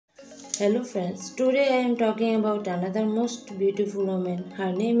Hello friends, today I am talking about another most beautiful woman.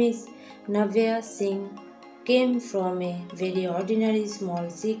 Her name is Navya Singh. Came from a very ordinary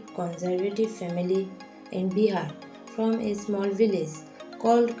small Sikh conservative family in Bihar from a small village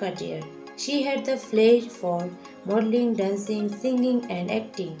called Katir. She had the flair for modeling, dancing, singing and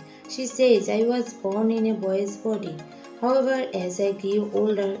acting. She says, I was born in a boy's body. However, as I grew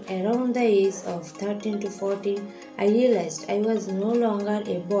older, around the age of 13 to 14, I realized I was no longer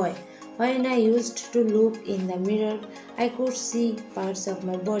a boy. When I used to look in the mirror, I could see parts of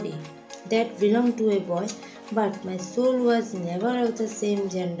my body that belonged to a boy, but my soul was never of the same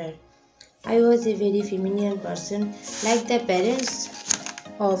gender. I was a very feminine person, like the parents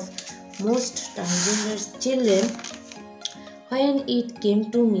of most transgender children. When it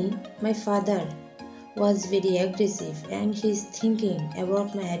came to me, my father was very aggressive and his thinking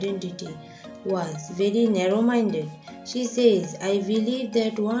about my identity was very narrow-minded. She says, I believe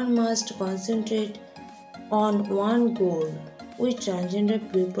that one must concentrate on one goal. We transgender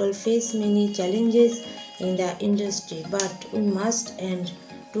people face many challenges in the industry, but we must end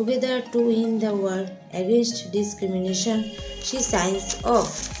together to win the war against discrimination. She signs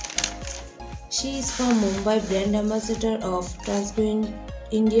off. She is from Mumbai, brand ambassador of Transwoman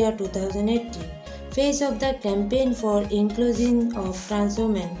India 2018, face of the campaign for inclusion of trans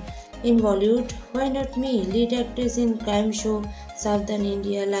women in Bollywood. Why not me? Lead actress in crime show Southern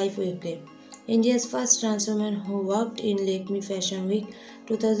India Live UK. India's first trans woman who worked in Lakme Fashion Week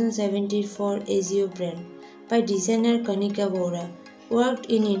 2017 for ASIO brand by designer Kanika Bora. Worked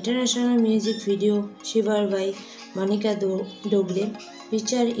in international music video Shiver by Monica Dogle,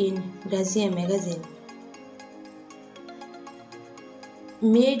 featured in Grazia magazine.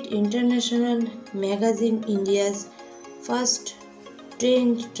 Made International magazine India's first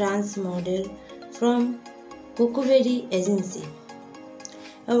trained trans model from Huckleberry Agency.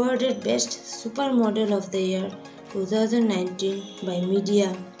 Awarded Best Supermodel of the Year 2019 by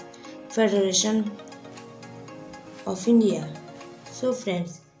Media Federation of India. So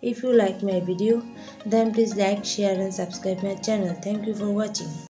friends, if you like my video, then please like, share and subscribe my channel. Thank you for watching.